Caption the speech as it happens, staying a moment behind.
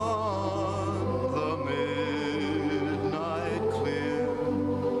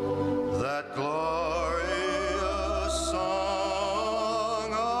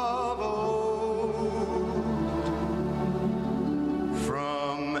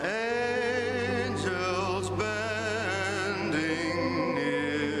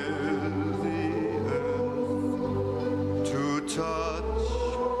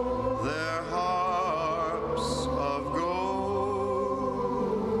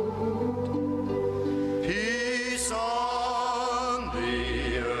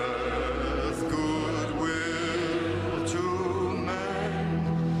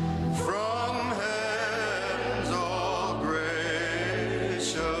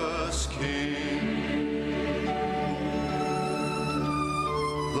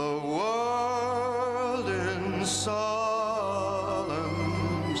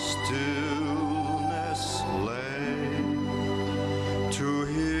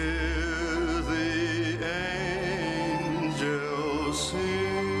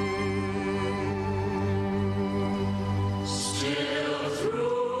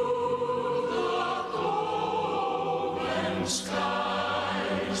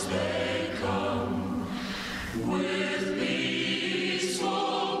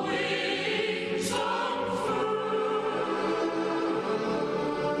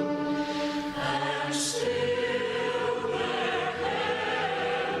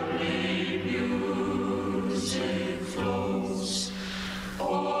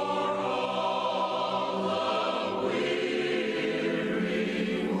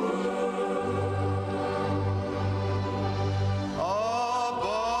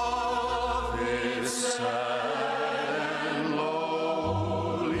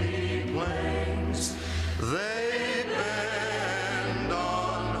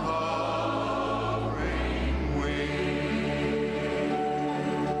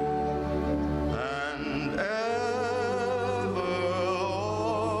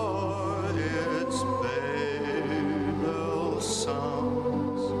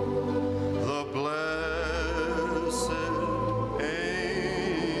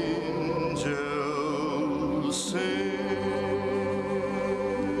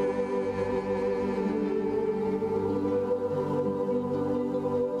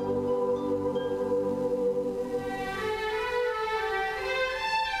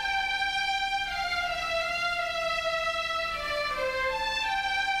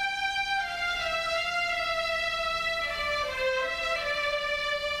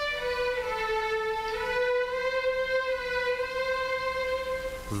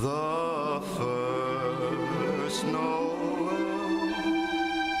The first Noel,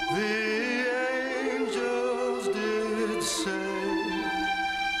 the angels did say,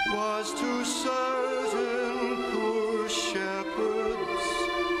 was to certain poor shepherds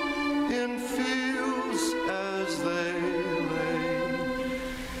in fields as they lay,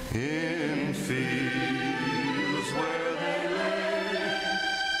 in fields where they lay,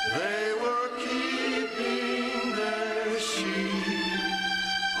 they were keeping their sheep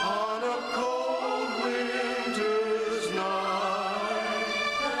on a cold winter's night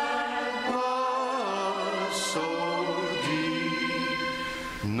that was so deep.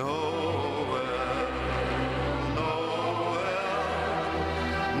 Noel, Noel,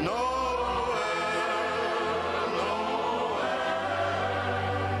 Noel, Noel.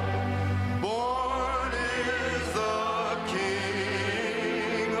 Born is the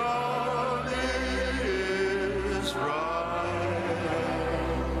King of Israel.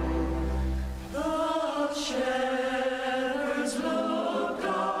 The shepherds looked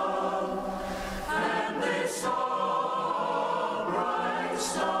up, and they saw a bright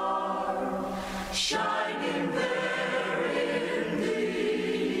star shining there in the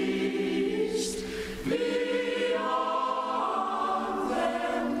east, beyond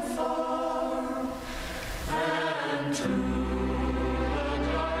them far, and to the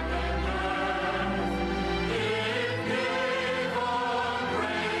darkened earth it gave a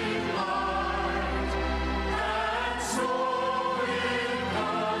great light, and so it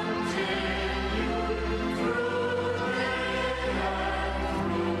continued through day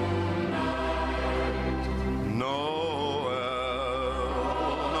and through night. Noel,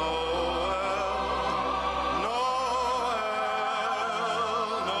 Noel, Noel,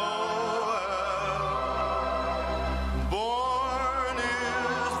 Noel. Born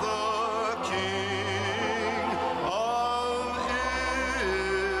is the King of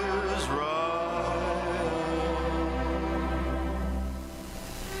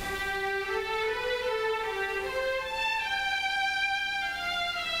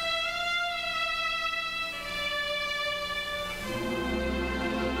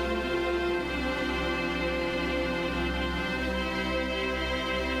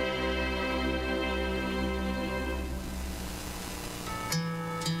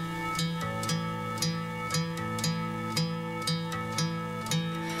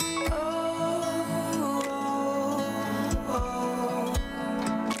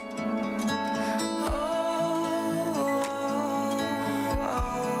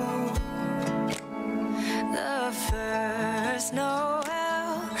The first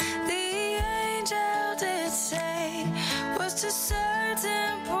Noel, the angel did say, was to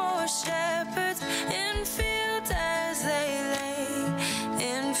certain poor shepherds in fields as they lay,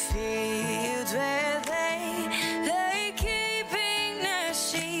 in fields where they lay keeping their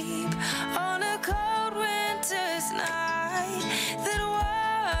sheep on a cold winter's night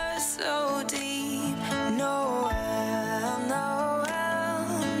that was so deep. Noel, Noel,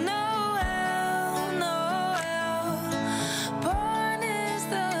 Noel, Noel. Born is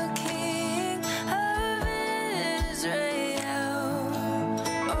the King of Israel.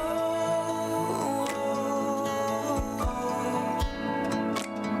 Oh, oh,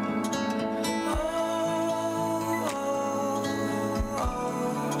 oh, oh,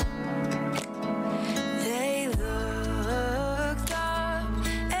 oh.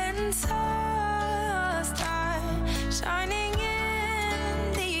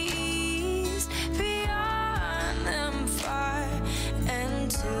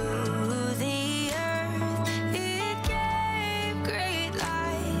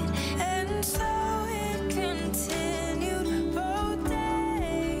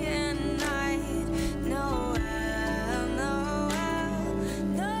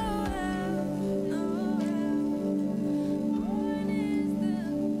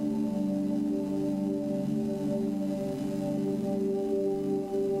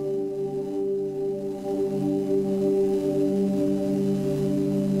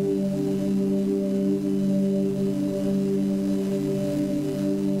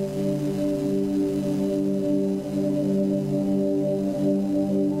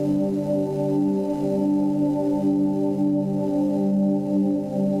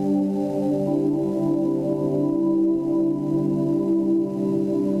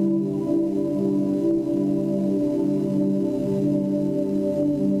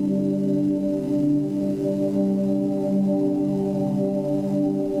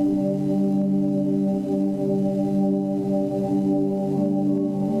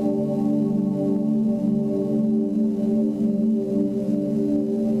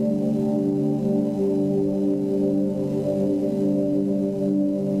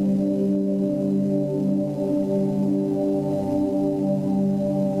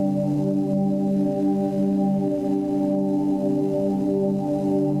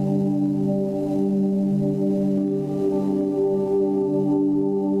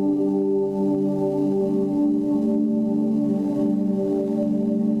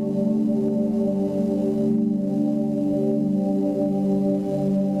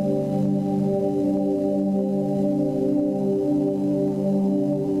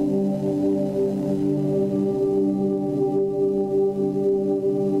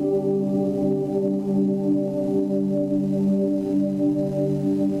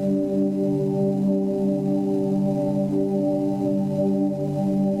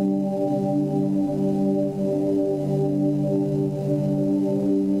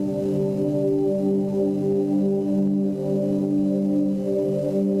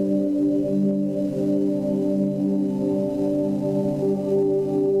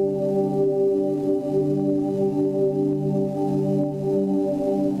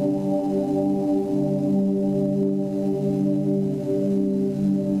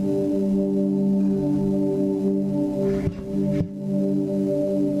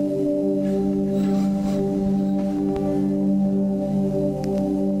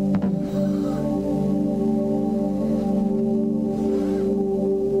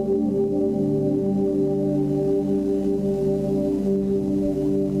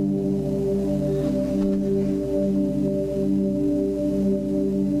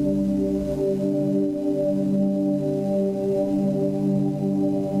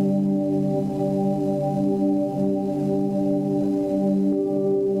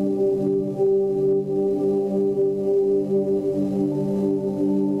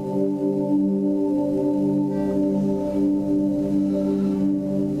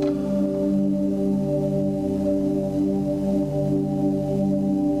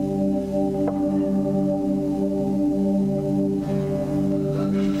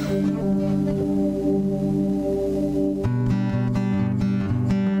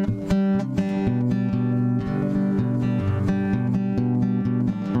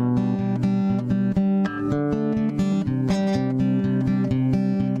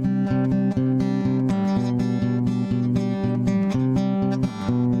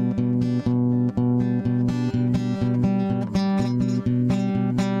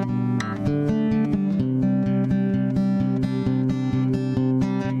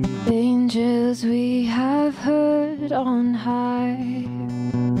 sit on high,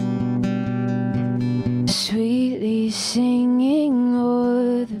 sweetly singing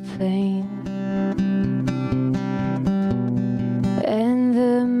o'er the plain, and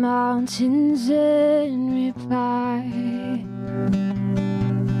the mountains in reply,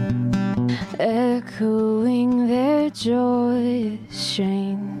 echoing their joyous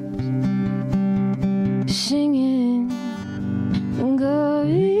strains, singing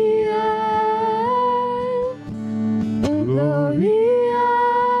Gloria, Gloria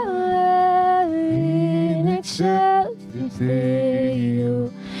in excelsis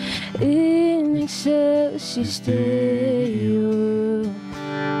Deo, in excelsis Deo,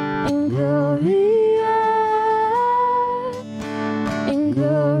 in Gloria, in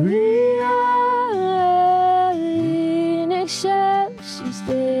Gloria in excelsis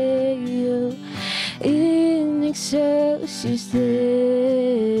Deo, in excelsis Deo.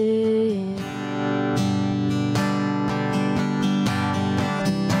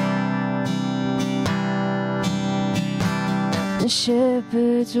 The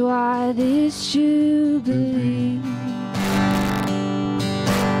shepherds, why this jubilee?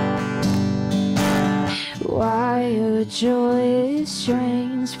 Why your joyous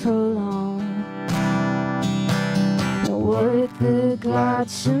strains prolong? Would the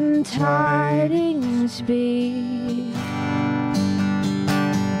gladsome tidings be,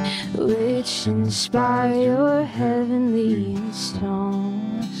 which inspire your heavenly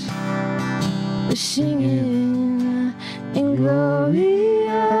songs, singing in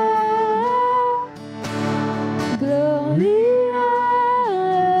Gloria, Gloria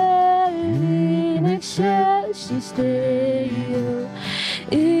in excelsis Deo,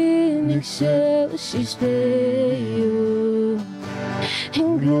 in excelsis Deo,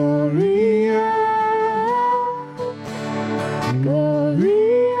 in Gloria, Gloria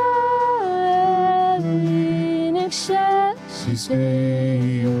in excelsis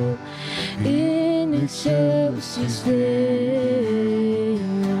Deo, in excelsis Deo.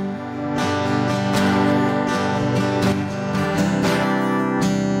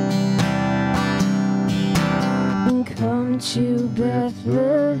 And come to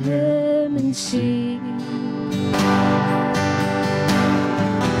Bethlehem and see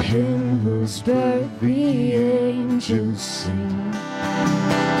Him whose birth the angels sing.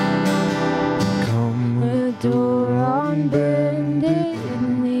 Come adore on bended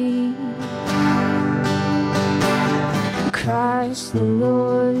knee Christ the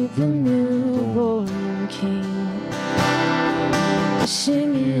Lord, the newborn King,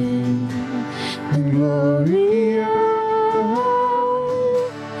 singing Gloria,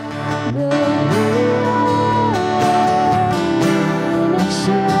 Gloria in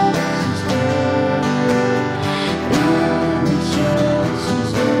excelsis Deo, in excelsis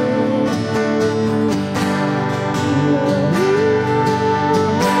Deo,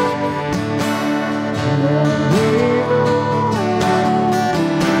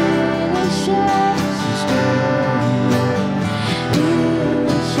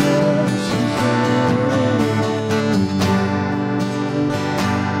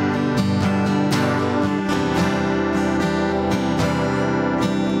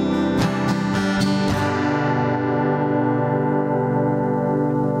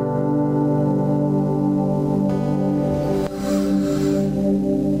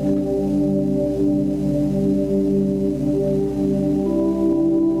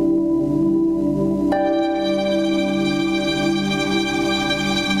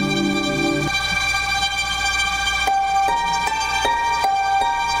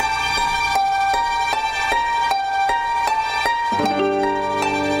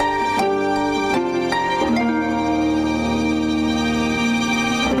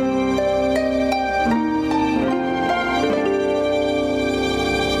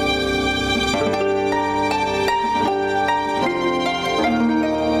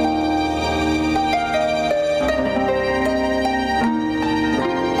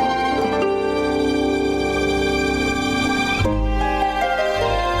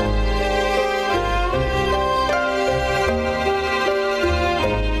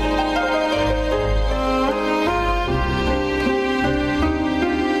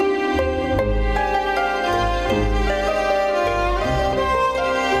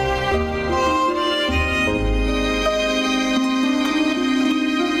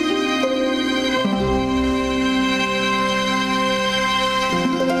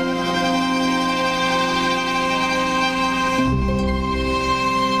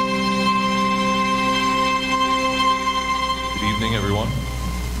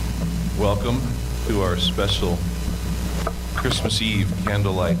 Welcome to our special Christmas Eve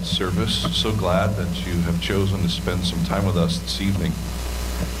Candlelight service. So glad that you have chosen to spend some time with us this evening.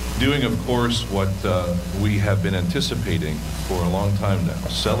 Doing, of course, what we have been anticipating for a long time now,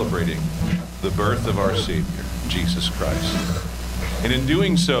 celebrating the birth of our Savior, Jesus Christ. And in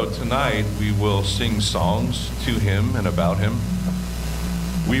doing so tonight, we will sing songs to him and about him.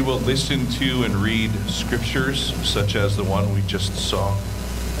 We will listen to and read scriptures such as the one we just saw,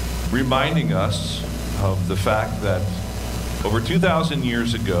 reminding us of the fact that over 2,000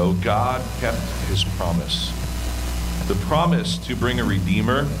 years ago, God kept his promise. The promise to bring a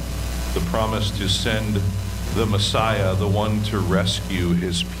Redeemer, the promise to send the Messiah, the one to rescue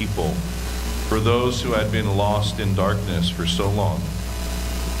his people, for those who had been lost in darkness for so long,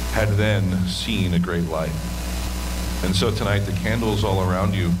 had then seen a great light. And so tonight, the candles all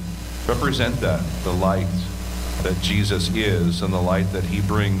around you represent that, the light that Jesus is and the light that he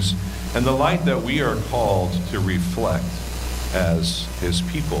brings, and the light that we are called to reflect as his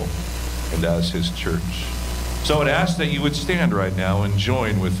people and as his church. So I would ask that you would stand right now and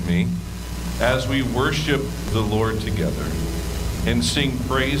join with me as we worship the Lord together and sing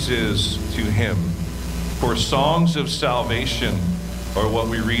praises to him. For songs of salvation are what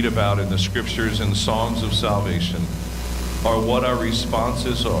we read about in the scriptures, and songs of salvation are what our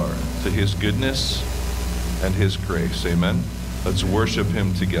responses are to his goodness and his grace. Amen. Let's worship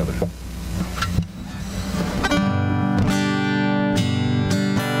him together.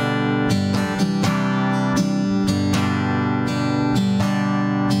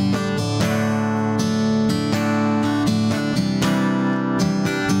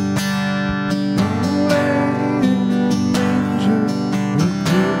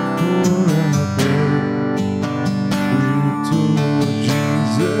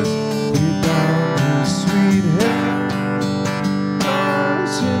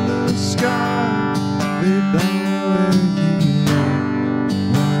 Sky.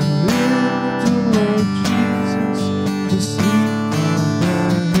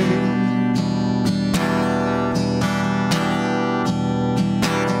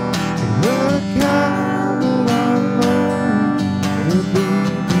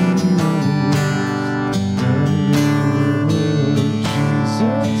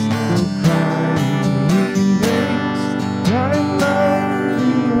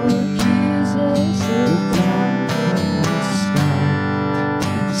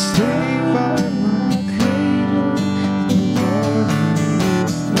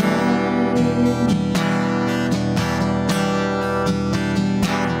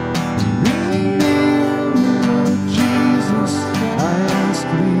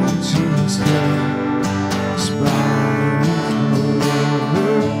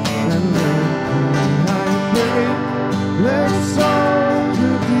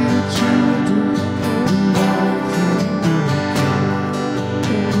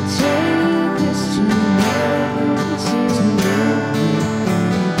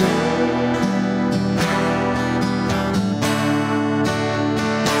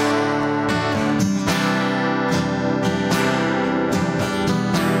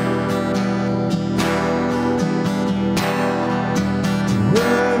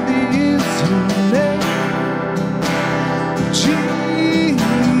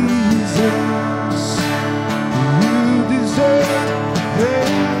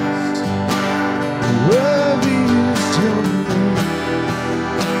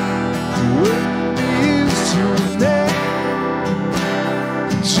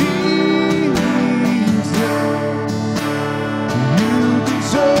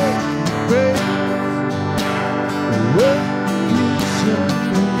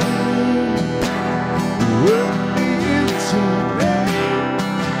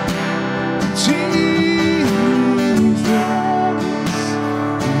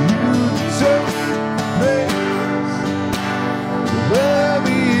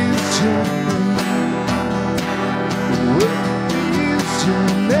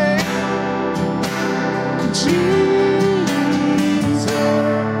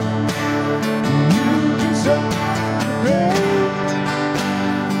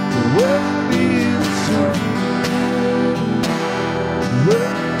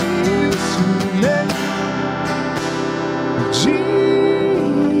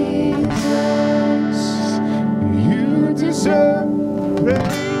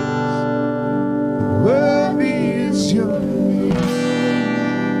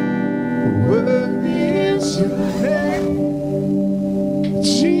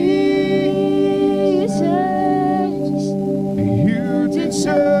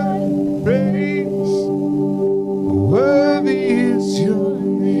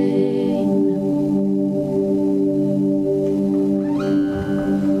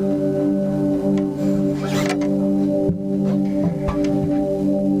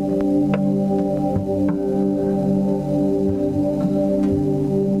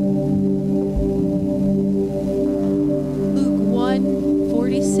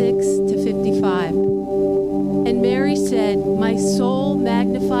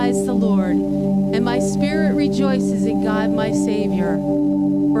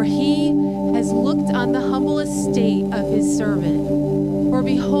 For he has looked on the humble estate of his servant. For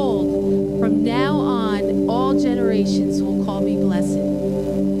behold, from now on all generations will call me blessed.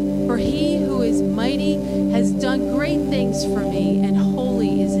 For he who is mighty has done great things for me, and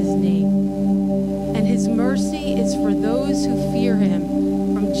holy is his name. And his mercy is for those who fear him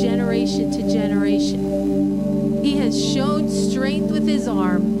from generation to generation. He has shown strength with his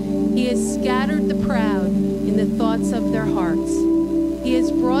arm. He has scattered the proud in the thoughts of their hearts. He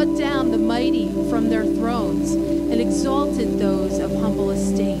has brought down the mighty from their thrones and exalted those of humble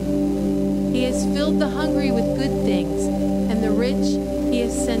estate. He has filled the hungry with good things, and the rich he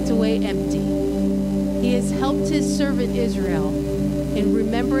has sent away empty. He has helped his servant Israel in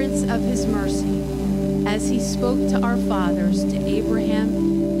remembrance of his mercy, as he spoke to our fathers, to Abraham,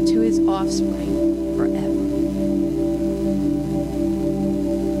 and to his offspring forever.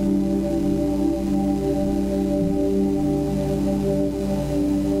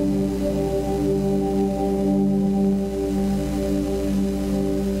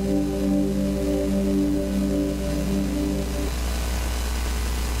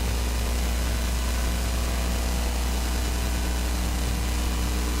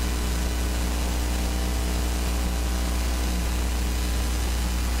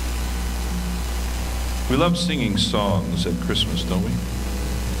 We love singing songs at Christmas, don't we?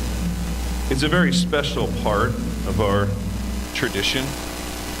 It's a very special part of our tradition,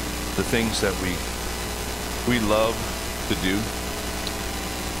 the things that we love to do.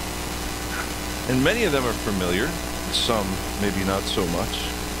 And many of them are familiar, some maybe not so much.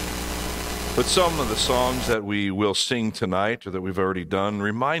 But some of the songs that we will sing tonight, or that we've already done,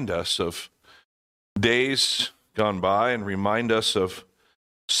 remind us of days gone by and remind us of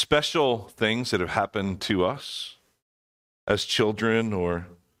special things that have happened to us as children or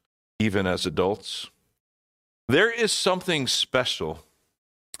even as adults. There is something special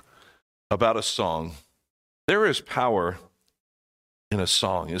about a song. There is power in a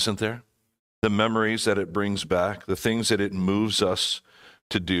song, isn't there? The memories that it brings back, the things that it moves us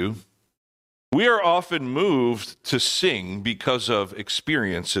to do. We are often moved to sing because of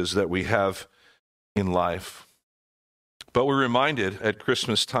experiences that we have in life. But we're reminded at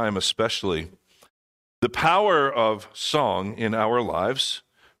Christmas time especially, the power of song in our lives,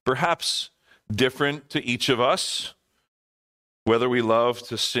 perhaps different to each of us, whether we love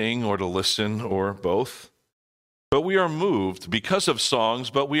to sing or to listen or both. But we are moved because of songs,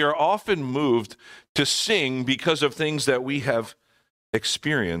 but we are often moved to sing because of things that we have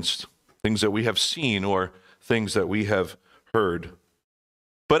experienced, things that we have seen, or things that we have heard.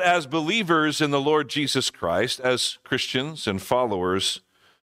 But as believers in the Lord Jesus Christ, as Christians and followers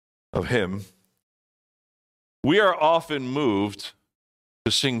of him, we are often moved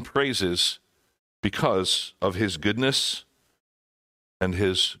to sing praises because of his goodness and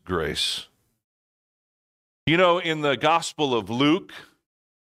his grace. You know, in the Gospel of Luke,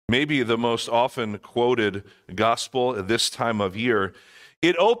 maybe the most often quoted gospel at this time of year,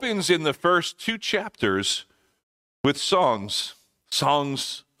 it opens in the first 2 chapters with songs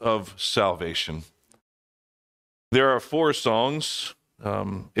of salvation. There are 4 songs,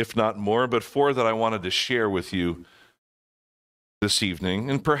 if not more, but 4 that I wanted to share with you this evening.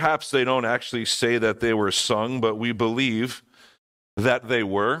 And perhaps they don't actually say that they were sung, but we believe that they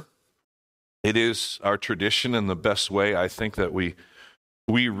were. It is our tradition and the best way, I think, that we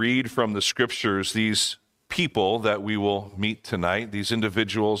read from the scriptures these people that we will meet tonight, these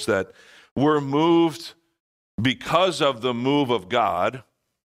individuals that were moved because of the move of God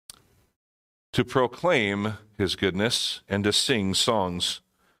to proclaim his goodness and to sing songs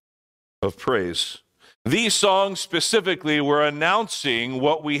of praise. These songs specifically were announcing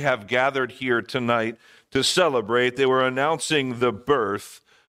what we have gathered here tonight to celebrate. They were announcing the birth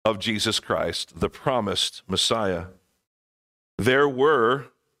of Jesus Christ, the promised Messiah. There were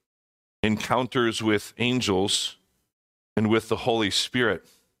encounters with angels and with the Holy Spirit.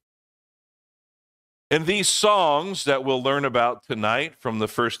 And these songs that we'll learn about tonight from the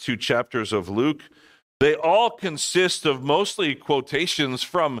first 2 chapters of Luke, they all consist of mostly quotations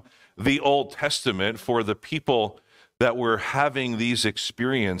from the Old Testament, for the people that were having these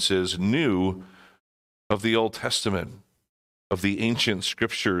experiences knew of the Old Testament, of the ancient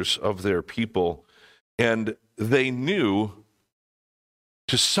scriptures of their people, and they knew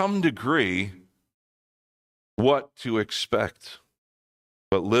to some degree what to expect.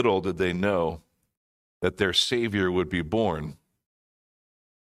 But little did they know that their Savior would be born,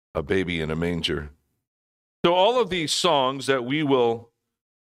 a baby in a manger. So all of these songs that we will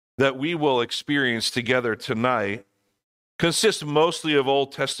experience together tonight consist mostly of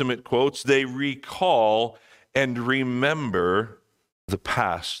Old Testament quotes. They recall and remember the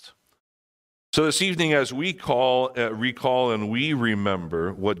past. So this evening, as we recall and we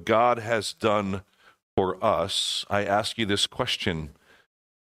remember what God has done for us, I ask you this question.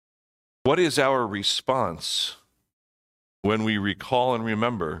 What is our response when we recall and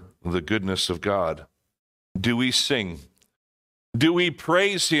remember the goodness of God? Do we sing? Do we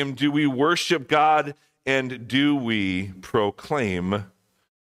praise him? Do we worship God? And do we proclaim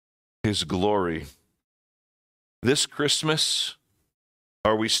his glory? This Christmas,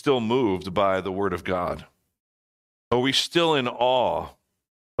 are we still moved by the word of God? Are we still in awe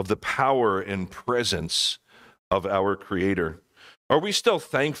of the power and presence of our Creator? Are we still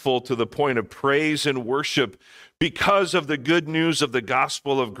thankful to the point of praise and worship because of the good news of the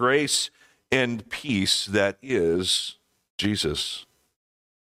gospel of grace and peace that is Jesus?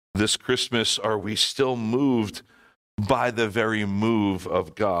 This Christmas, are we still moved by the very move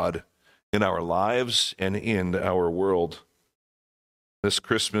of God in our lives and in our world? This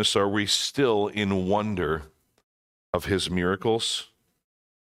Christmas, are we still in wonder of his miracles?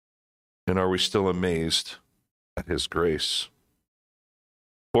 And are we still amazed at his grace?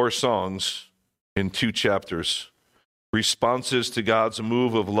 4 songs in 2 chapters. Responses to God's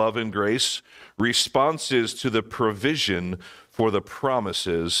move of love and grace. Responses to the provision for the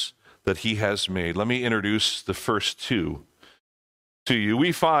promises that he has made. Let me introduce the first 2 to you.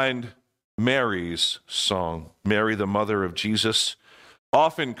 We find Mary's song, Mary, the mother of Jesus,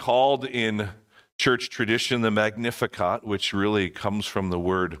 often called in church tradition the Magnificat, which really comes from the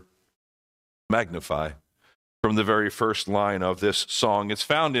word magnify, from the very first line of this song. It's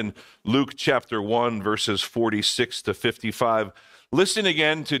found in Luke chapter 1, verses 46 to 55. Listen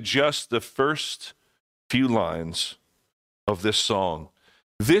again to just the first few lines of this song.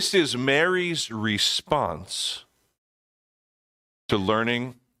 This is Mary's response to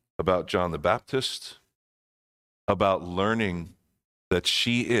learning about John the Baptist, about learning that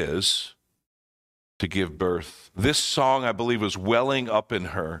she is to give birth. This song, I believe, was welling up in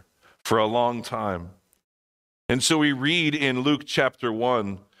her for a long time. And so we read in Luke chapter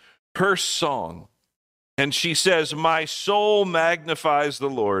 1, her song, and she says, "My soul magnifies the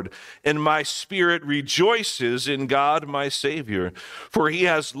Lord, and my spirit rejoices in God my Savior, for he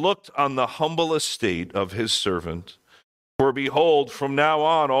has looked on the humble estate of his servant. For behold, from now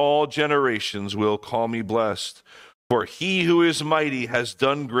on all generations will call me blessed. For he who is mighty has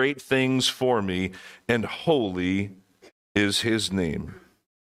done great things for me, and holy is his name."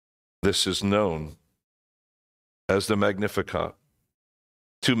 This is known as the Magnificat,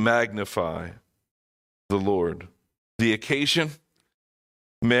 to magnify the Lord. The occasion,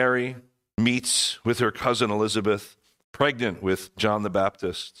 Mary meets with her cousin Elizabeth, pregnant with John the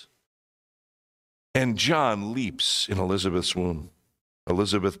Baptist. And John leaps in Elizabeth's womb.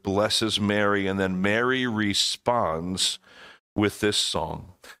 Elizabeth blesses Mary, and then Mary responds with this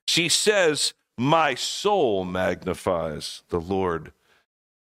song. She says, "My soul magnifies the Lord."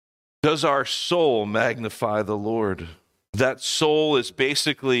 Does our soul magnify the Lord? That soul is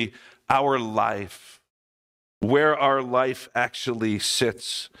basically our life, where our life actually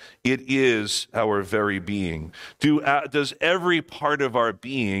sits. It is our very being. Does every part of our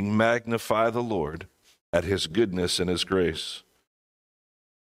being magnify the Lord at his goodness and his grace?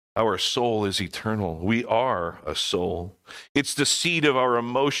 Our soul is eternal. We are a soul. It's the seat of our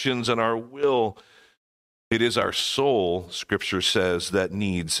emotions and our will. It is our soul, Scripture says, that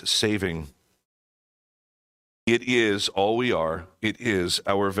needs saving. It is all we are. It is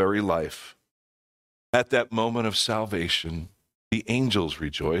our very life. At that moment of salvation, the angels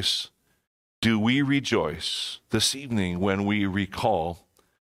rejoice. Do we rejoice this evening when we recall,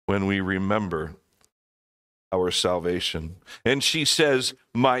 when we remember our salvation? And she says,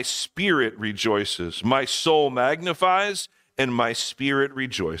 "My spirit rejoices. My soul magnifies, and my spirit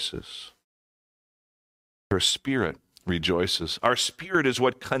rejoices." Her spirit rejoices. Our spirit is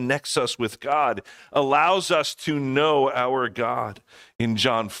what connects us with God, allows us to know our God. In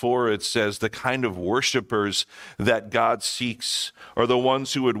John 4, it says the kind of worshipers that God seeks are the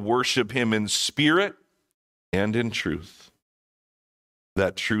ones who would worship him in spirit and in truth.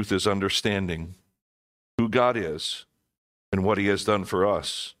 That truth is understanding who God is and what he has done for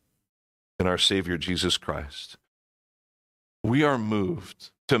us in our Savior Jesus Christ. We are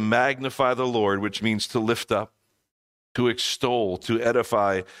moved to magnify the Lord, which means to lift up, to extol, to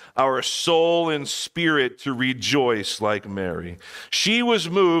edify, our soul and spirit to rejoice like Mary. She was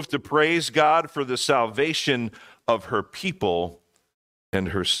moved to praise God for the salvation of her people and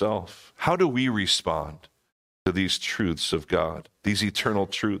herself. How do we respond to these truths of God, these eternal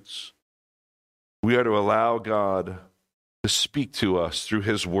truths? We are to allow God to speak to us through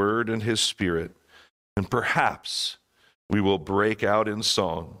his word and his spirit, and perhaps we will break out in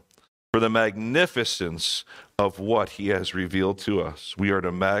song for the magnificence of what he has revealed to us. We are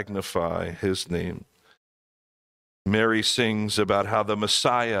to magnify his name. Mary sings about how the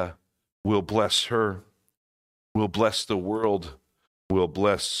Messiah will bless her, will bless the world, will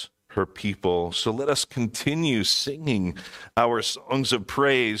bless her people. So let us continue singing our songs of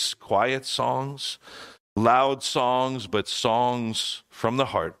praise, quiet songs, loud songs, but songs from the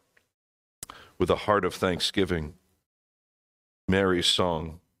heart, with a heart of thanksgiving. Mary's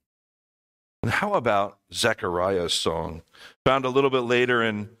song. And how about Zechariah's song? Found a little bit later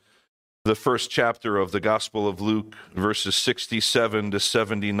in the first chapter of the Gospel of Luke, verses 67 to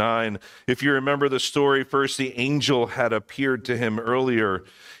 79. If you remember the story, first the angel had appeared to him earlier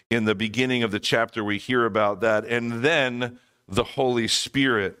in the beginning of the chapter. We hear about that. And then the Holy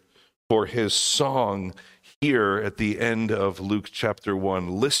Spirit for his song here at the end of Luke chapter 1.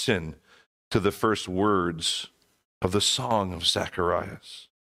 Listen to the first words of the song of Zacharias,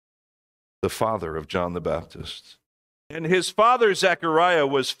 the father of John the Baptist. And his father Zechariah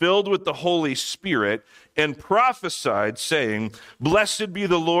was filled with the Holy Spirit and prophesied, saying, "Blessed be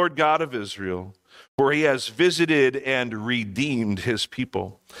the Lord God of Israel, for he has visited and redeemed his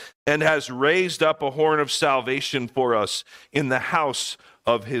people, and has raised up a horn of salvation for us in the house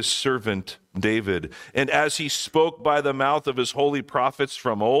of his servant David. And as he spoke by the mouth of his holy prophets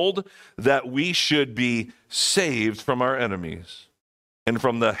from old, that we should be saved from our enemies and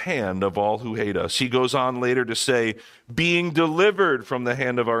from the hand of all who hate us." He goes on later to say, being delivered from the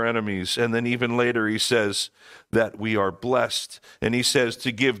hand of our enemies. And then even later he says that we are blessed. And he says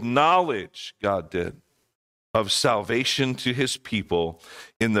to give knowledge, God did, of salvation to his people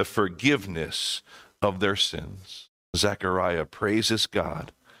in the forgiveness of their sins. Zechariah praises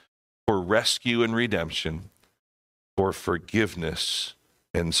God for rescue and redemption, for forgiveness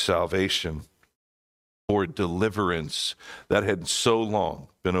and salvation, for deliverance that had so long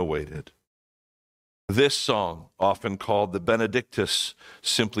been awaited. This song, often called the Benedictus,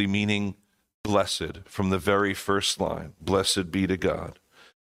 simply meaning blessed, from the very first line, blessed be to God.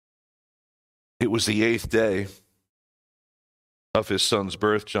 It was the 8th day of his son's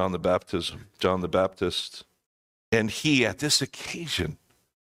birth, John the Baptist, and he, at this occasion,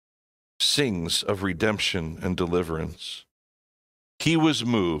 sings of redemption and deliverance. He was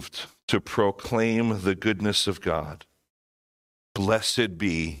moved to proclaim the goodness of God. Blessed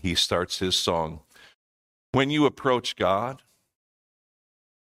be, he starts his song. When you approach God,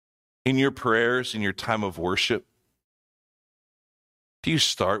 in your prayers, in your time of worship, do you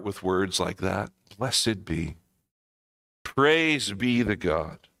start with words like that? Blessed be. Praise be to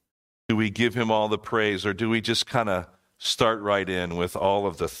God. Do we give him all the praise, or do we just kind of start right in with all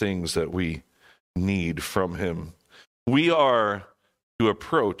of the things that we need from him? We are to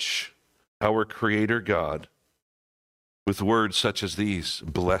approach our Creator God with words such as these,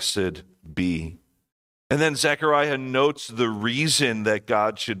 blessed be. And then Zechariah notes the reason that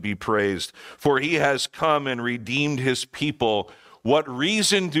God should be praised, for he has come and redeemed his people. What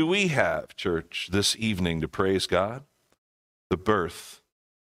reason do we have, church, this evening to praise God? The birth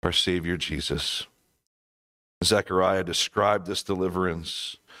of our Savior Jesus. Zechariah described this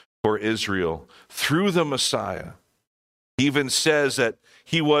deliverance for Israel through the Messiah. He even says that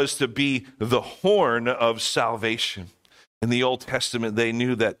he was to be the horn of salvation. In the Old Testament, they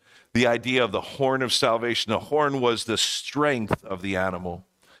knew that the idea of the horn of salvation, the horn was the strength of the animal,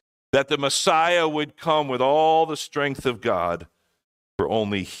 that the Messiah would come with all the strength of God, for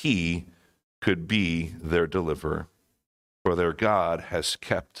only he could be their deliverer, for their God has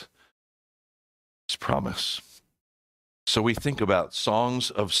kept his promise. So we think about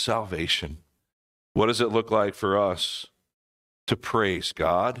songs of salvation. What does it look like for us to praise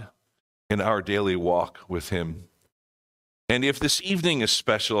God in our daily walk with him? And if this evening is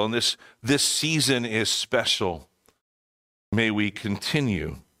special and this season is special, may we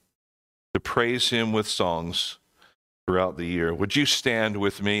continue to praise him with songs throughout the year. Would you stand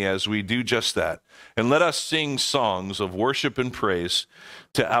with me as we do just that? And let us sing songs of worship and praise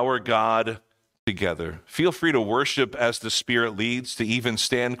to our God together. Feel free to worship as the Spirit leads, to even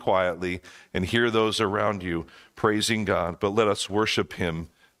stand quietly and hear those around you praising God. But let us worship him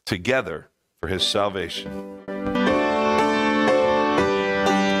together for his salvation.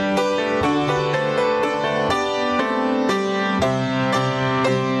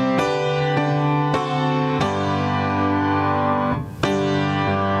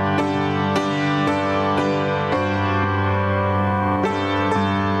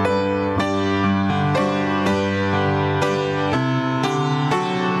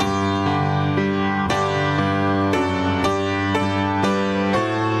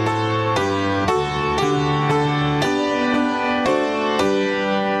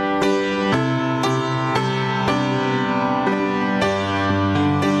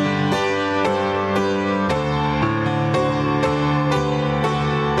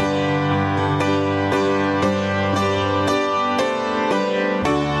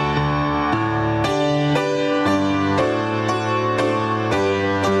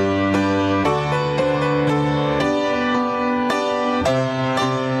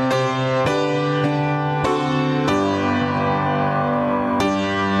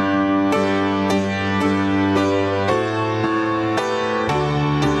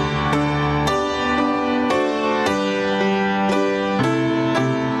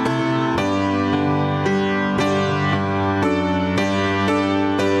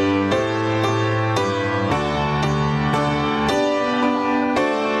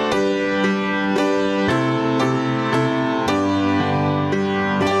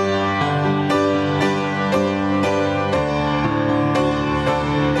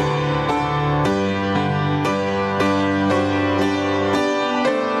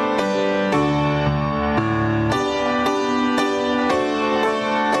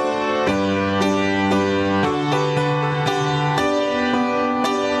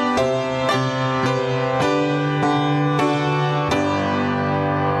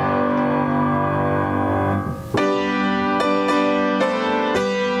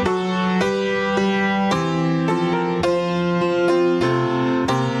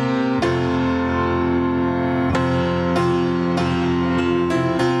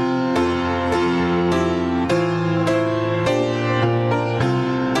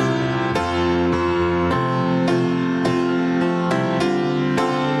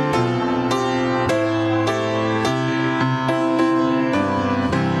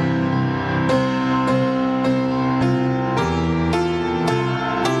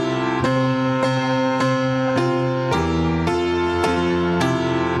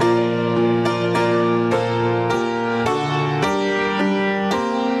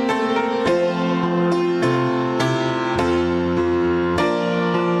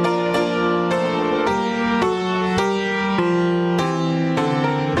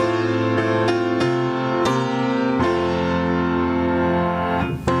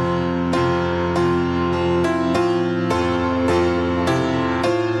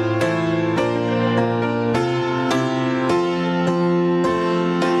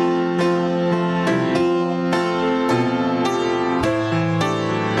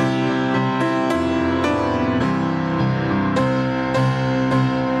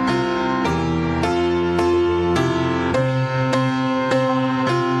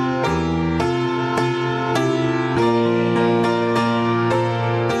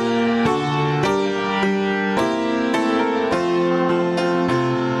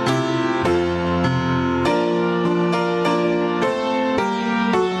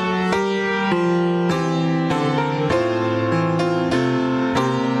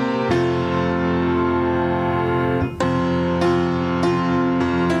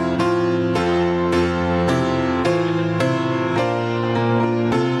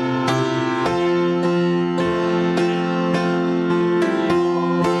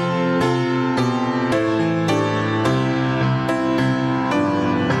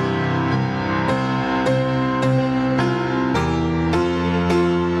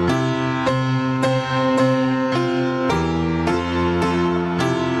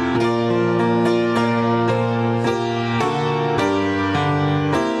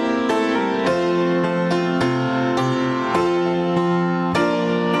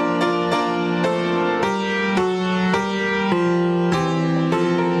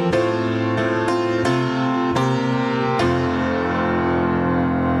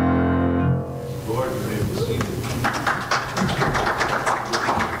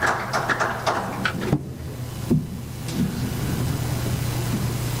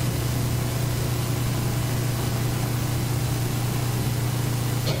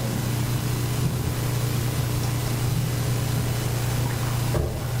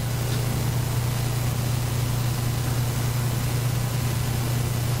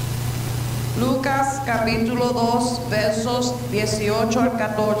 Lucas capítulo 2 versos 18 al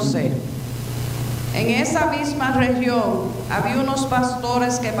 14. En esa misma región había unos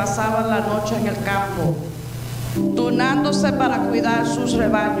pastores que pasaban la noche en el campo, turnándose para cuidar sus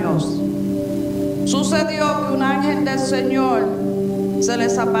rebaños. Sucedió que un ángel del Señor se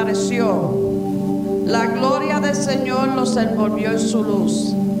les apareció. La gloria del Señor los envolvió en su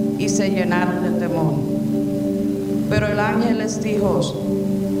luz y se llenaron de temor. Pero el ángel les dijo: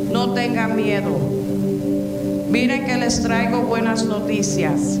 no tengan miedo. Miren que les traigo buenas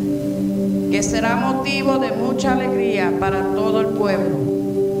noticias, que será motivo de mucha alegría para todo el pueblo.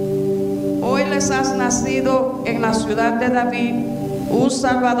 Hoy les has nacido en la ciudad de David un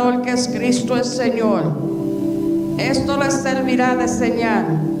Salvador, que es Cristo el Señor. Esto les servirá de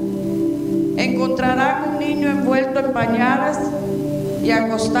señal. Encontrarán un niño envuelto en pañales y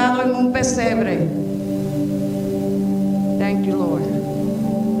acostado en un pesebre. Thank you, Lord.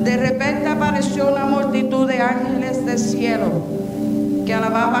 De repente apareció una multitud de ángeles del cielo que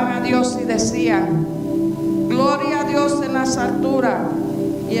alababan a Dios y decían: gloria a Dios en las alturas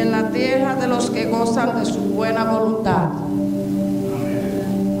y en la tierra de los que gozan de su buena voluntad.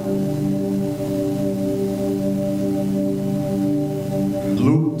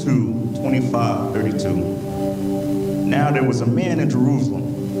 Luke 2:25-32. Now there was a man in Jerusalem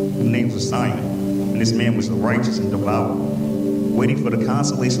whose name was Simon, and this man was righteous and devout, waiting for the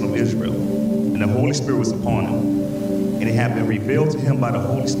consolation of Israel. And the Holy Spirit was upon him. And it had been revealed to him by the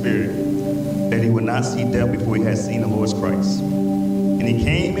Holy Spirit that he would not see death before he had seen the Lord's Christ. And he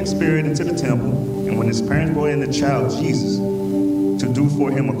came in spirit into the temple, and when his parents brought in the child Jesus to do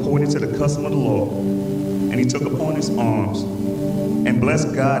for him according to the custom of the law, and he took upon his arms and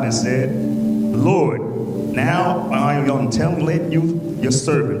blessed God and said, Lord, now I am going to let you, your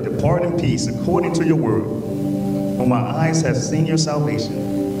servant, depart in peace according to your word. For my eyes have seen your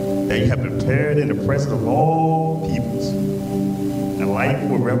salvation, that you have prepared in the presence of all peoples, a light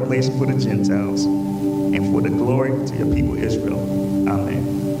for revelation for the Gentiles, and for the glory to your people Israel.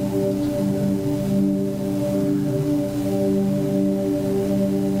 Amen.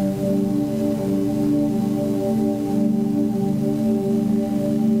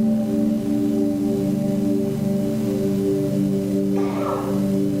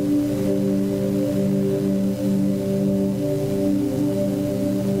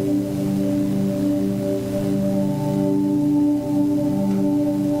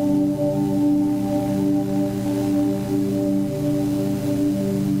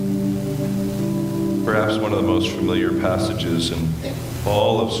 Perhaps one of the most familiar passages in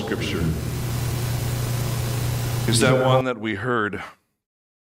all of Scripture is that one that we heard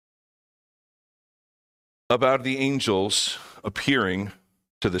about the angels appearing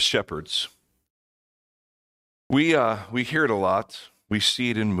to the shepherds. We hear it a lot. We see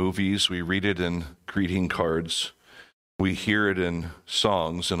it in movies. We read it in greeting cards. We hear it in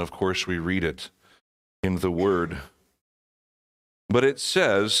songs, and of course we read it in the Word. But it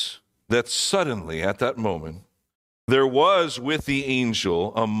says that suddenly, at that moment, there was with the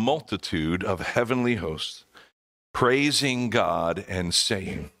angel a multitude of heavenly hosts praising God and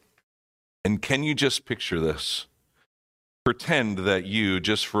saying, and can you just picture this? Pretend that you,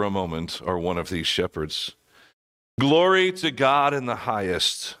 just for a moment, are one of these shepherds. Glory to God in the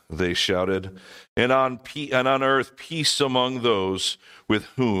highest, they shouted, and on earth peace among those with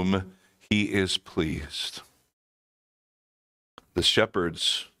whom he is pleased. The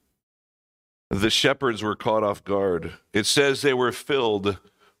shepherds were caught off guard. It says they were filled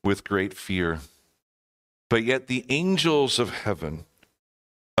with great fear. But yet the angels of heaven,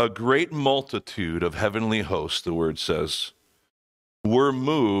 a great multitude of heavenly hosts, the word says, were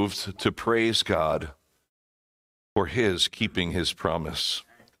moved to praise God for his keeping his promise.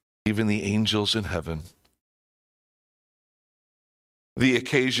 Even the angels in heaven. The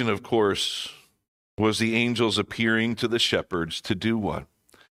occasion, of course, was the angels appearing to the shepherds to do what?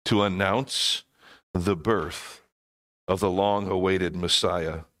 To announce the birth of the long-awaited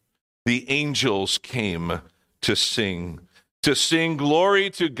Messiah. The angels came to sing glory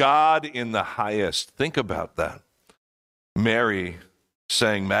to God in the highest. Think about that. Mary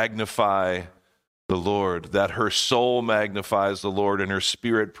sang, magnify the Lord, that her soul magnifies the Lord and her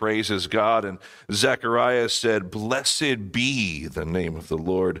spirit praises God. And Zechariah said, blessed be the name of the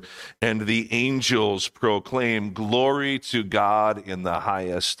Lord. And the angels proclaim glory to God in the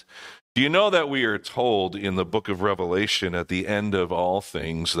highest. Do you know that we are told in the book of Revelation at the end of all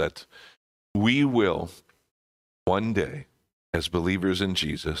things that we will one day, as believers in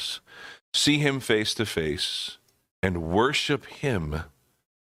Jesus, see him face to face and worship him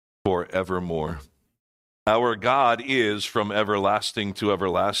forevermore? Our God is from everlasting to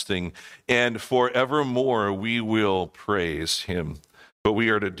everlasting, and forevermore we will praise him. But we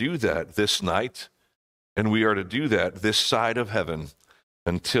are to do that this night, and we are to do that this side of heaven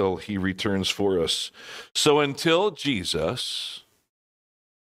until he returns for us. So until Jesus,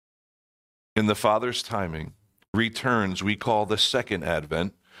 in the Father's timing, returns, we call the second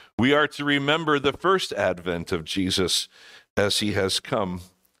advent, we are to remember the first advent of Jesus as he has come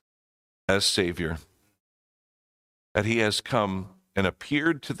as Savior. That he has come and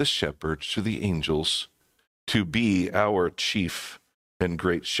appeared to the shepherds, to the angels, to be our chief and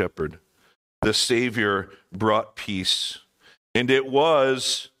great shepherd. The Savior brought peace, and it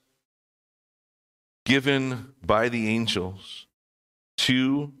was given by the angels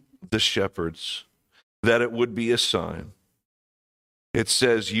to the shepherds that it would be a sign. It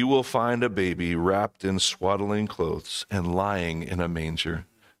says, you will find a baby wrapped in swaddling clothes and lying in a manger.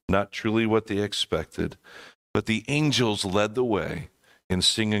 Not truly what they expected, but the angels led the way in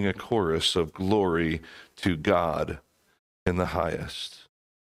singing a chorus of glory to God in the highest.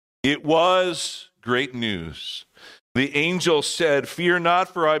 It was great news. The angel said, fear not,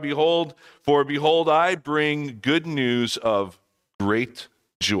 for behold, I bring good news of great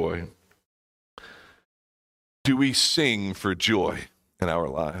joy. Do we sing for joy in our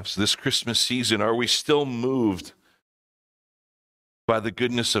lives? This Christmas season, are we still moved by the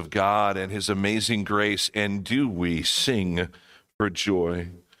goodness of God and his amazing grace? And do we sing for joy?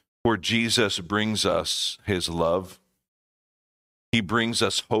 For Jesus brings us his love. He brings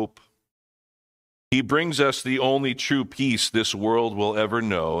us hope. He brings us the only true peace this world will ever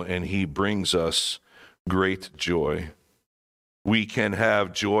know, and he brings us great joy. We can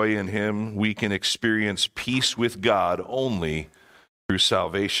have joy in him. We can experience peace with God only through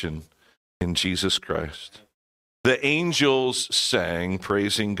salvation in Jesus Christ. The angels sang,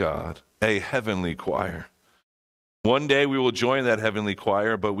 praising God, a heavenly choir. One day we will join that heavenly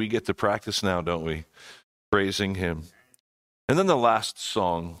choir, but we get to practice now, don't we? Praising him. And then the last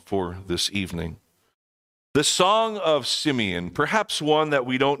song for this evening. The Song of Simeon, perhaps one that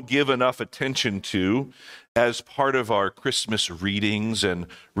we don't give enough attention to as part of our Christmas readings and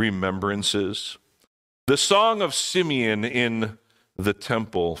remembrances. The Song of Simeon in the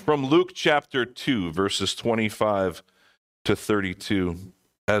temple, from Luke chapter 2, verses 25 to 32,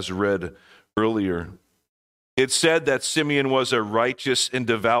 as read earlier. It said that Simeon was a righteous and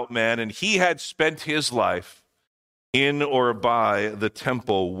devout man, and he had spent his life in or by the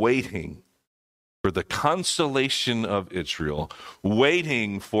temple waiting for the consolation of Israel,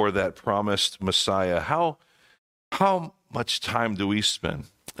 waiting for that promised Messiah. How much time do we spend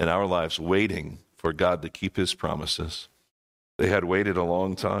in our lives waiting for God to keep his promises? They had waited a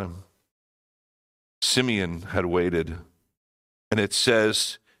long time. Simeon had waited. And it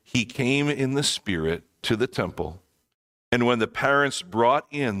says, he came in the Spirit to the temple. And when the parents brought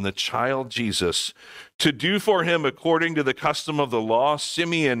in the child Jesus to do for him according to the custom of the law,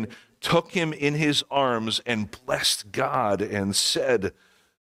 Simeon took him in his arms and blessed God and said,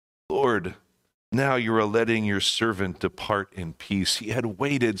 Lord, now you are letting your servant depart in peace. He had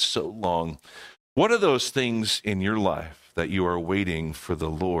waited so long. What are those things in your life that you are waiting for the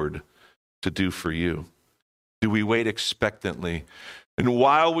Lord to do for you? Do we wait expectantly? And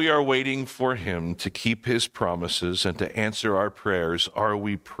while we are waiting for him to keep his promises and to answer our prayers, are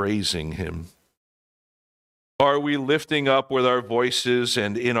we praising him? Are we lifting up with our voices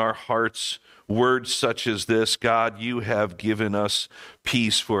and in our hearts words such as this? God, you have given us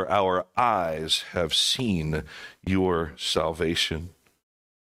peace, for our eyes have seen your salvation.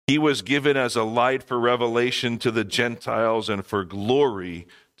 He was given as a light for revelation to the Gentiles and for glory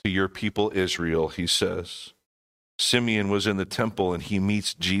to your people Israel, he says. Simeon was in the temple and he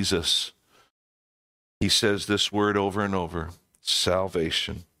meets Jesus. He says this word over and over,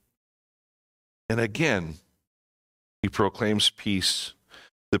 salvation. And again, he proclaims peace,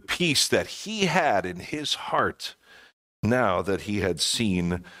 the peace that he had in his heart now that he had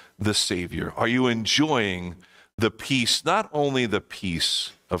seen the Savior. Are you enjoying the peace, not only the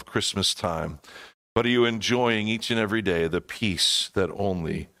peace of Christmas time, but are you enjoying each and every day the peace that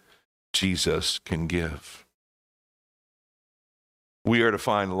only Jesus can give? We are to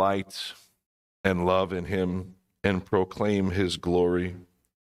find light and love in him and proclaim his glory.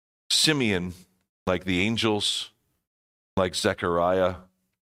 Simeon, like the angels, like Zechariah,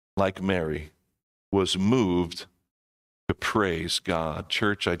 like Mary, was moved to praise God.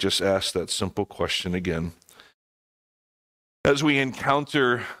 Church, I just asked that simple question again. As we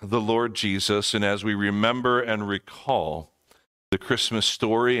encounter the Lord Jesus and as we remember and recall the Christmas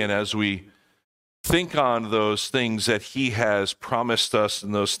story and as we think on those things that he has promised us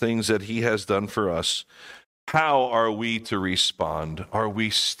and those things that he has done for us, How are we to respond? Are we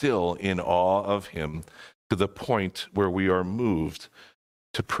still in awe of him to the point where we are moved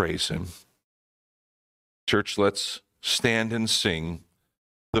to praise him? Church, let's stand and sing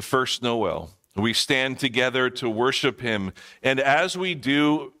the first Noel. We stand together to worship him. And as we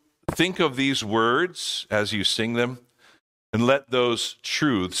do, think of these words as you sing them, and let those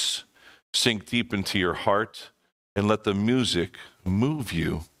truths sink deep into your heart, and let the music move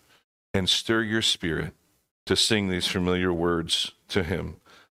you and stir your spirit to sing these familiar words to him,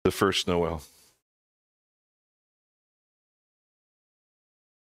 the first Noel.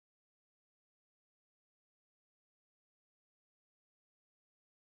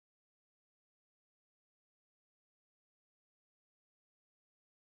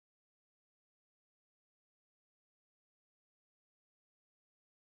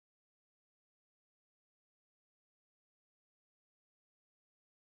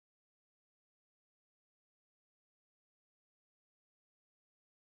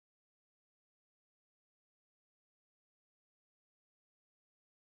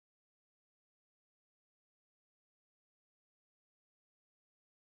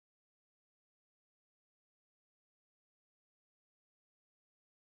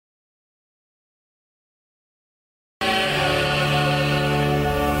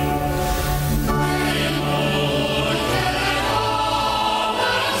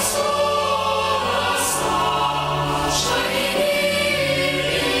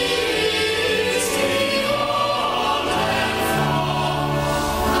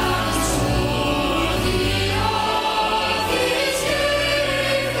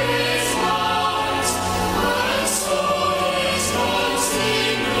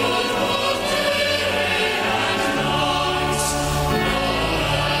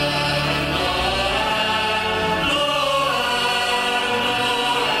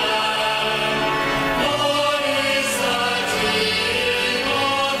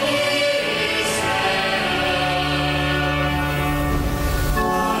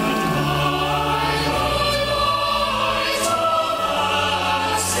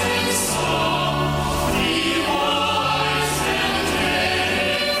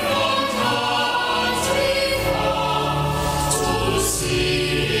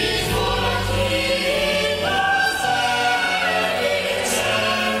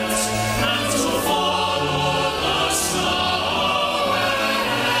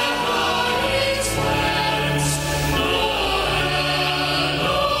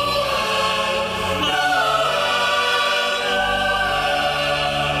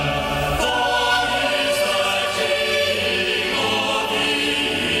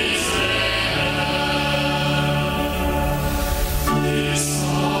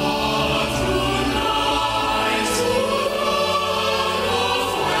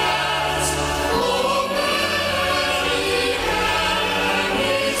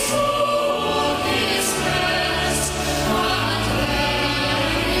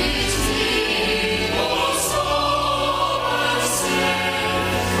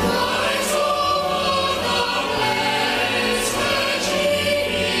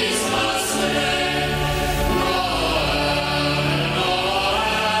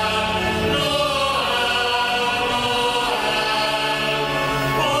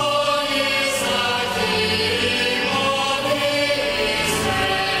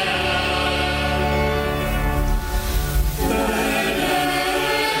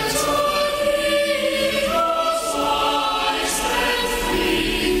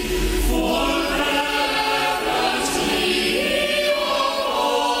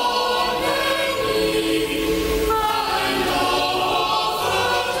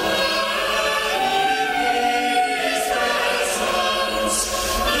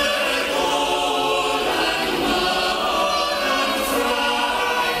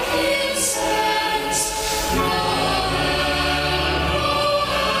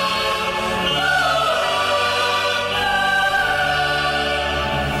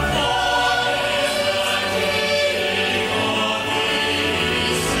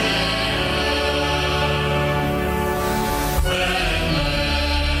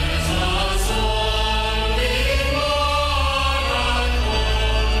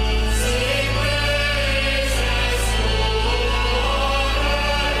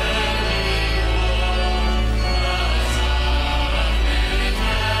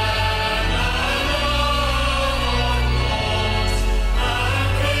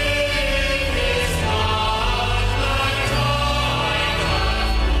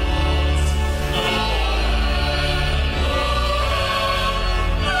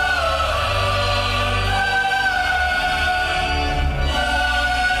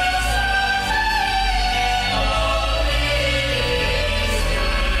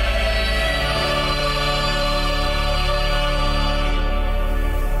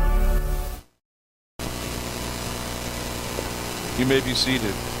 may be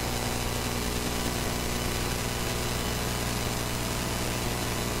seated.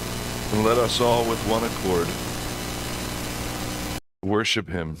 And let us all with one accord worship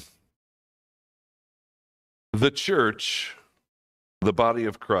him. The church, the body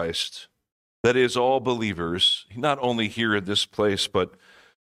of Christ, that is all believers, not only here in this place, but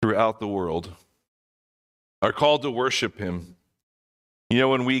throughout the world, are called to worship him. You know,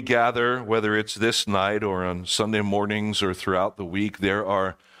 when we gather, whether it's this night or on Sunday mornings or throughout the week, there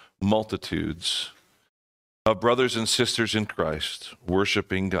are multitudes of brothers and sisters in Christ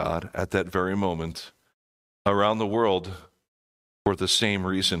worshiping God at that very moment around the world for the same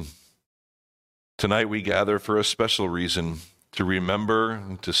reason. Tonight we gather for a special reason, to remember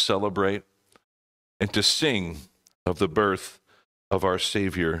and to celebrate and to sing of the birth of our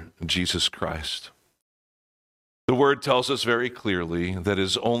Savior, Jesus Christ. The Word tells us very clearly that it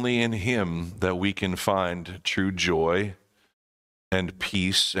is only in him that we can find true joy and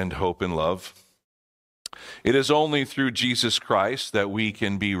peace and hope and love. It is only through Jesus Christ that we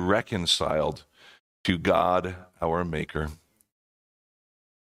can be reconciled to God, our Maker.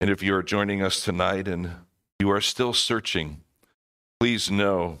 And if you are joining us tonight and you are still searching, please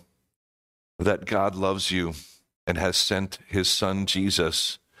know that God loves you and has sent his Son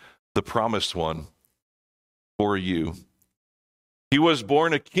Jesus, the promised one, for you. He was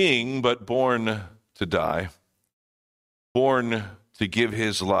born a king, but born to die, born to give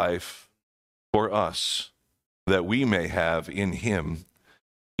his life for us, that we may have in him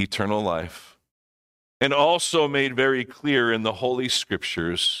eternal life. And also made very clear in the Holy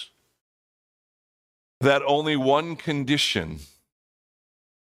Scriptures that only one condition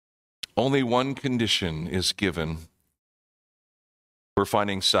is given for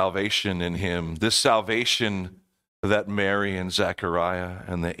finding salvation in him. This salvation that Mary and Zechariah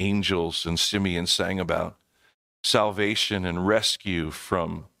and the angels and Simeon sang about. Salvation and rescue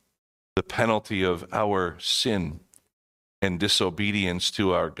from the penalty of our sin and disobedience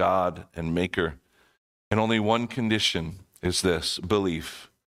to our God and Maker. And only one condition is this: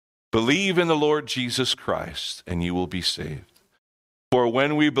 belief. Believe in the Lord Jesus Christ, and you will be saved. For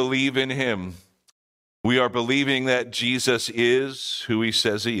when we believe in him, we are believing that Jesus is who he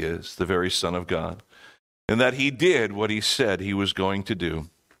says he is, the very Son of God, and that he did what he said he was going to do,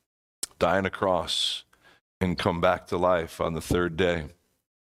 die on a cross and come back to life on the third day.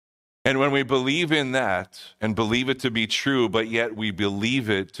 And when we believe in that and believe it to be true, but yet we believe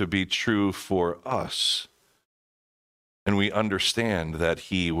it to be true for us, and we understand that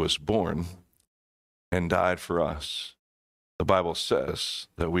he was born and died for us, the Bible says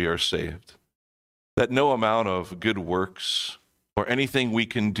that we are saved. That no amount of good works or anything we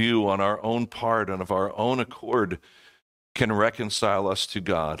can do on our own part and of our own accord can reconcile us to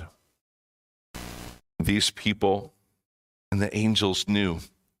God. These people and the angels knew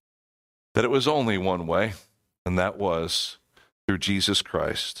that it was only one way, and that was through Jesus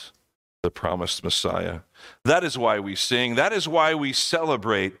Christ, the promised Messiah. That is why we sing. That is why we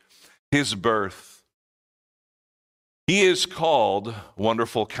celebrate his birth. He is called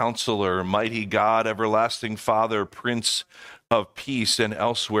Wonderful Counselor, Mighty God, Everlasting Father, Prince of Peace, and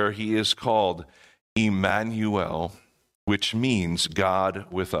elsewhere he is called Emmanuel, which means God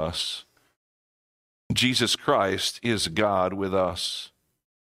with us. Jesus Christ is God with us.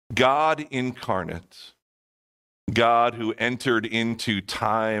 God incarnate. God who entered into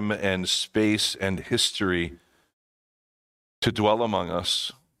time and space and history to dwell among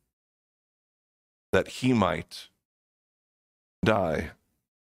us, that he might die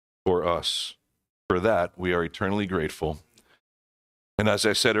for us. For that, we are eternally grateful. And as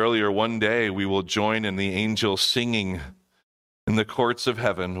I said earlier, one day we will join in the angels singing in the courts of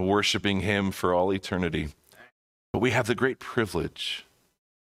heaven, worshiping him for all eternity. But we have the great privilege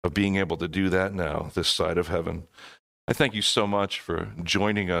of being able to do that now, this side of heaven. I thank you so much for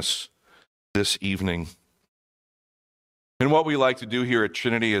joining us this evening. And what we like to do here at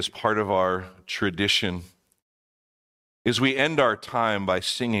Trinity as part of our tradition is we end our time by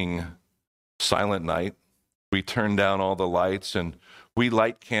singing Silent Night. We turn down all the lights and we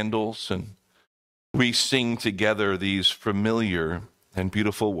light candles and we sing together these familiar and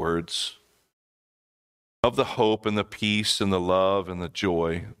beautiful words of the hope and the peace and the love and the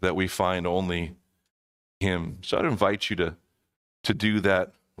joy that we find only in him. So I'd invite you to do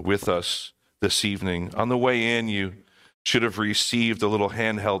that with us this evening. On the way in, you should have received a little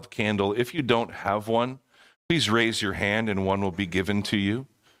handheld candle. If you don't have one, please raise your hand and one will be given to you.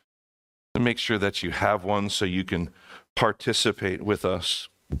 And make sure that you have one so you can participate with us.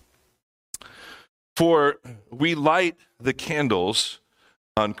 For we light the candles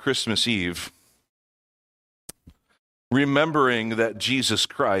on Christmas Eve remembering that Jesus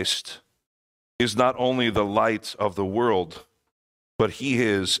Christ is not only the light of the world, but he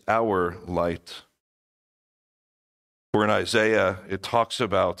is our light. For in Isaiah, it talks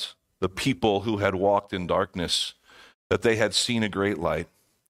about the people who had walked in darkness, that they had seen a great light.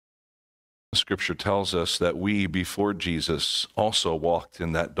 The scripture tells us that we, before Jesus, also walked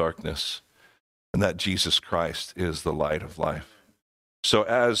in that darkness, and that Jesus Christ is the light of life. So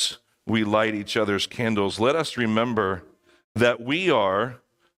as we light each other's candles, let us remember that we are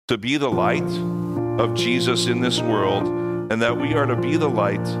to be the light of Jesus in this world, and that we are to be the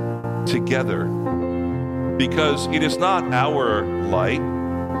light together. Because it is not our light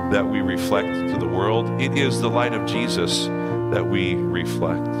that we reflect to the world, it is the light of Jesus that we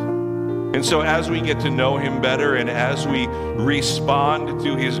reflect. And so as we get to know him better, and as we respond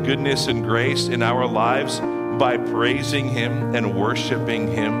to his goodness and grace in our lives by praising him and worshiping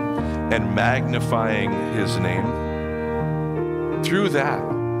him and magnifying his name, through that,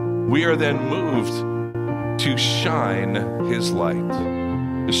 we are then moved to shine his light,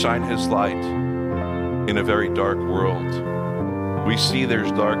 in a very dark world. We see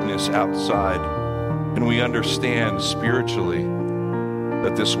there's darkness outside, and we understand spiritually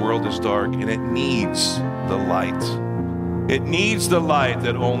that this world is dark and it needs the light. It needs the light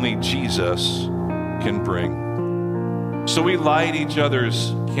that only Jesus can bring. So we light each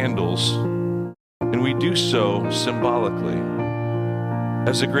other's candles, and we do so symbolically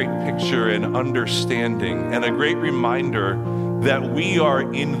as a great picture and understanding and a great reminder that we are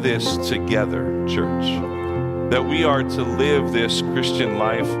in this together, church. That we are to live this Christian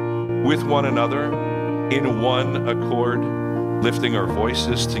life with one another in one accord, lifting our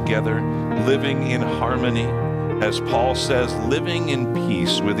voices together, living in harmony, as Paul says, living in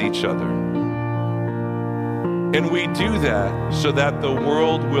peace with each other. And we do that so that the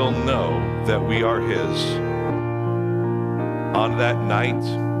world will know that we are his. On that night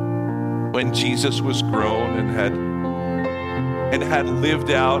when Jesus was grown and had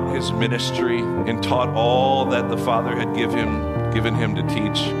lived out his ministry and taught all that the Father had given him to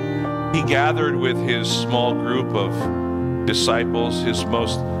teach, he gathered with his small group of disciples, his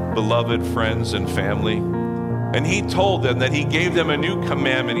most beloved friends and family, and he told them that he gave them a new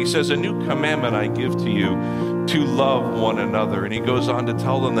commandment. He says, "A new commandment I give to you, to love one another." And he goes on to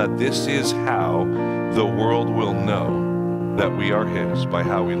tell them that this is how the world will know that we are his, by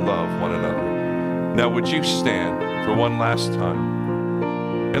how we love one another. Now would you stand for one last time,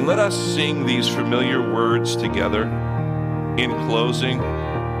 and let us sing these familiar words together in closing,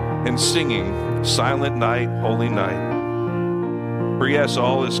 and singing "Silent Night, Holy Night." For yes,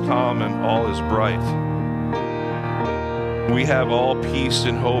 all is calm and all is bright. We have all peace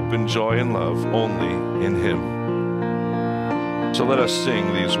and hope and joy and love only in him. So let us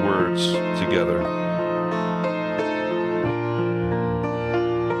sing these words together.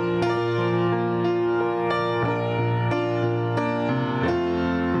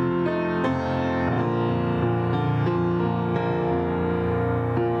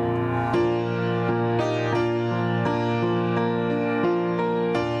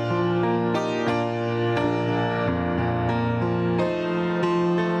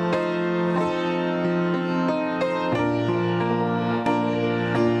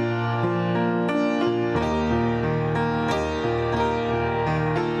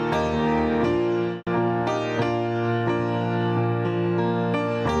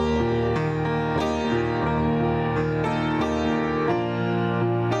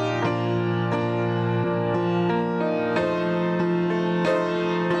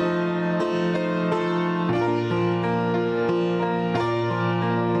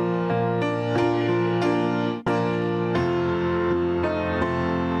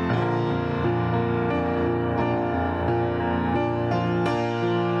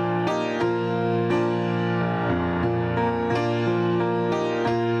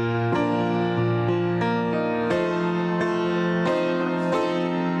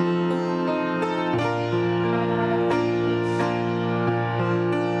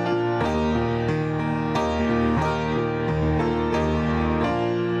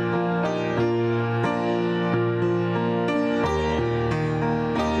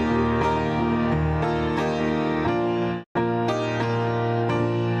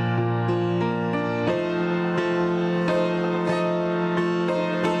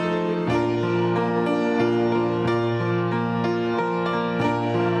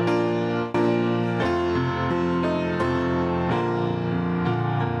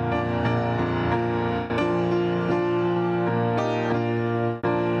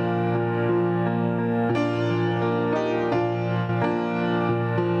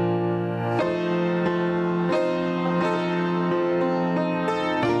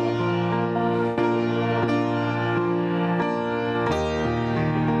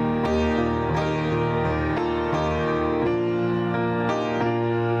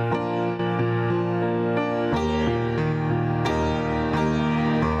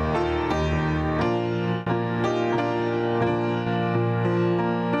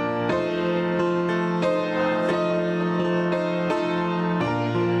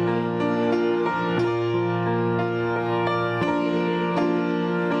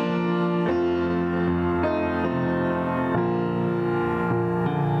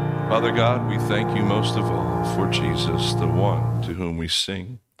 Father God, we thank you most of all for Jesus, the one to whom we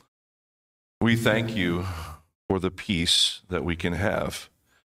sing. We thank you for the peace that we can have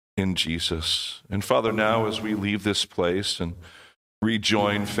in Jesus. And Father, now as we leave this place and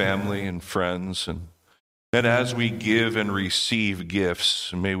rejoin family and friends, and as we give and receive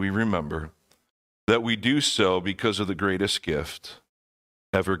gifts, may we remember that we do so because of the greatest gift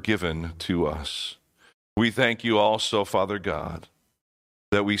ever given to us. We thank you also, Father God,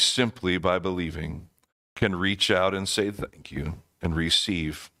 that we simply, by believing, can reach out and say thank you and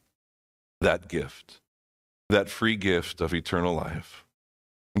receive that gift, that free gift of eternal life.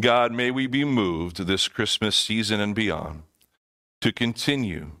 God, may we be moved this Christmas season and beyond to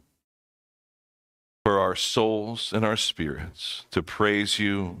continue for our souls and our spirits to praise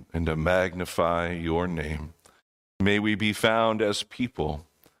you and to magnify your name. May we be found as people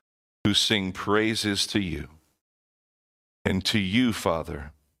who sing praises to you and to you,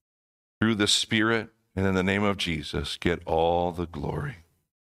 Father, through the Spirit and in the name of Jesus, get all the glory.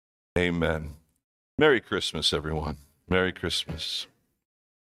 Amen. Merry Christmas, everyone. Merry Christmas.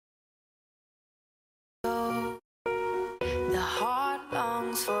 The heart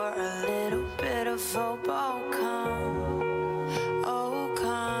longs for a little bit of hope. Oh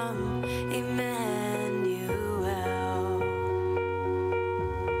come, Emmanuel.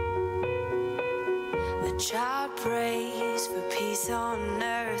 The child prays for peace on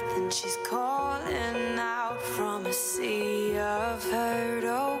earth, and she's calling out from a sea of hurt.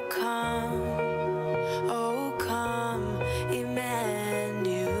 Oh come, oh